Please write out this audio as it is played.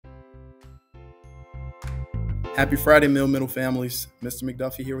Happy Friday, Mill Middle families. Mr.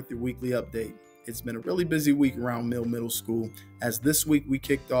 McDuffie here with your weekly update. It's been a really busy week around Mill Middle School, as this week we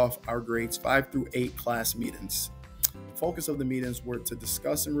kicked off our grades 5 through 8 class meetings. The focus of the meetings were to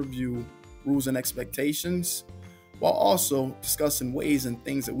discuss and review rules and expectations, while also discussing ways and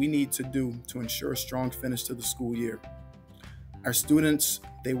things that we need to do to ensure a strong finish to the school year. Our students,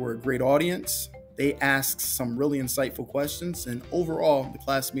 they were a great audience. They asked some really insightful questions, and overall, the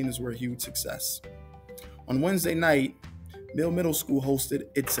class meetings were a huge success. On Wednesday night, Mill Middle School hosted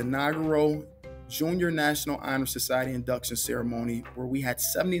its inaugural Junior National Honor Society induction ceremony, where we had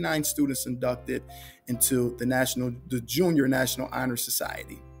 79 students inducted into the Junior National Honor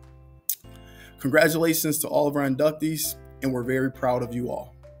Society. Congratulations to all of our inductees, and we're very proud of you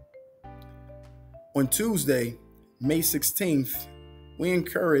all. On Tuesday, May 16th, we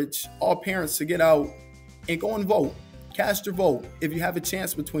encourage all parents to get out and go and vote. Cast your vote. If you have a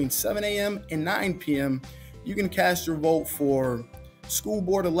chance between 7 a.m. and 9 p.m., you can cast your vote for school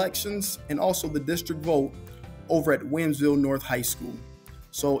board elections and also the district vote over at Williamsville North High School.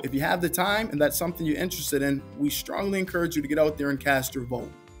 So if you have the time and that's something you're interested in, we strongly encourage you to get out there and cast your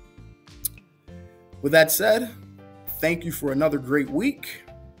vote. With that said, thank you for another great week.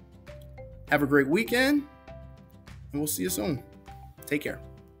 Have a great weekend, and we'll see you soon. Take care.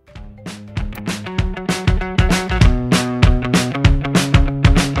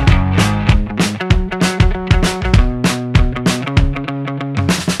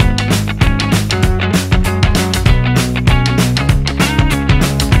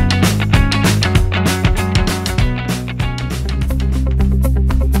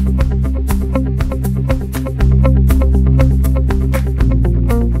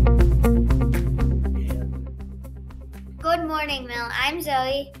 Good morning, Mill. I'm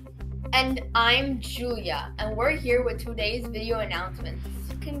Zoe. And I'm Julia, and we're here with today's video announcements.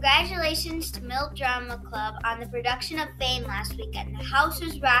 Congratulations to Mill Drama Club on the production of Fame last weekend. The house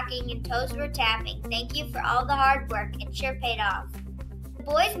was rocking and toes were tapping. Thank you for all the hard work. It sure paid off. The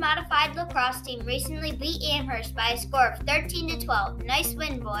boys' modified lacrosse team recently beat Amherst by a score of 13-12. Nice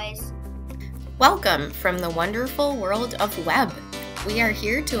win, boys. Welcome from the wonderful world of web. We are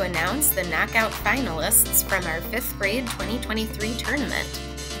here to announce the knockout finalists from our 5th grade 2023 tournament.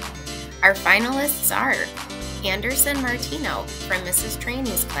 Our finalists are Anderson Martino from Mrs.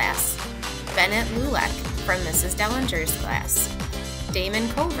 Trainey's class, Bennett Lulek from Mrs. Dellinger's class, Damon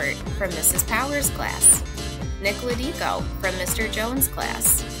Covert from Mrs. Power's class, Nick Ladico from Mr. Jones'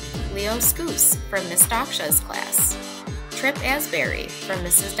 class, Leo Scoos from Miss Doksha's class, Trip Asbury from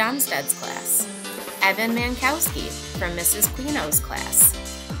Mrs. Domsted's class, Evan Mankowski from Mrs. Quino's class,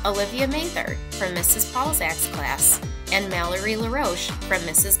 Olivia Mather from Mrs. Paulzak's class, and Mallory LaRoche from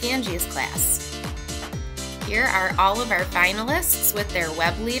Mrs. Ganji's class. Here are all of our finalists with their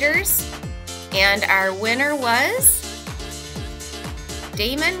web leaders, and our winner was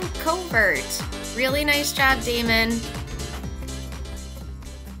Damon Covert. Really nice job, Damon.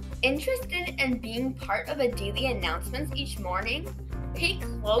 Interested in being part of the daily announcements each morning? Pay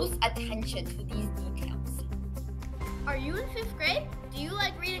close attention to these details. Are you in 5th grade? Do you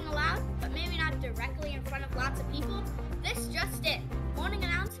like reading aloud, but maybe not directly in front of lots of people? This just in. Morning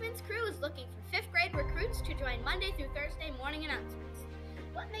Announcements crew is looking for 5th grade recruits to join Monday through Thursday morning announcements.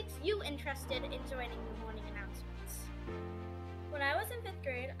 What makes you interested in joining the morning announcements? When I was in 5th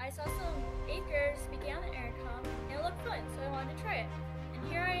grade, I saw some 8th graders speaking on the intercom, and it looked fun, so I wanted to try it.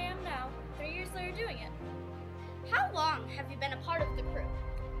 And here I am now, 3 years later doing it. How long have you been a part of the crew?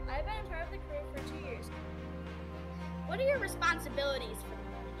 I've been a part of the crew for 2 years now. What are your responsibilities for the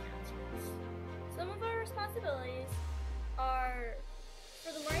morning announcements? Some of our responsibilities are,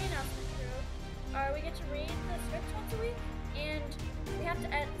 for the morning announcement crew, we get to read the scripts once a week, and we have to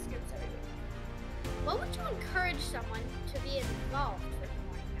edit the scripts every week. What would you encourage someone to be involved with the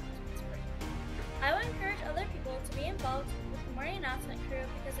morning announcements crew? I would encourage other people to be involved with the morning announcement crew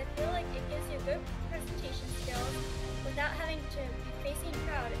because I feel like it gives you good presentation skills without having to be facing a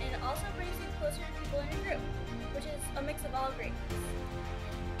crowd, and it also brings you closer to people in your group, which is a mix of all greatness.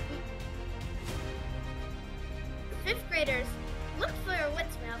 5th graders, look for a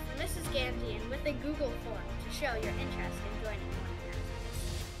wits mail from Mrs. Gandian with a Google form to show your interest in joining the morning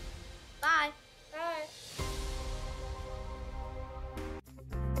announcements. Bye. Bye.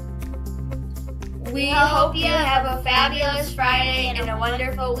 We hope you have a fabulous Friday and a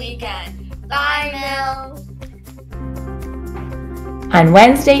wonderful weekend. Bye, Mill. On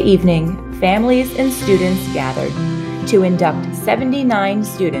Wednesday evening, families and students gathered to induct 79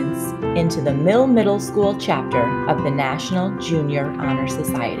 students into the Mill Middle School chapter of the National Junior Honor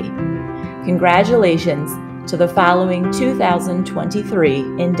Society. Congratulations to the following 2023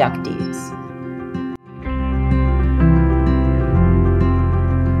 inductees: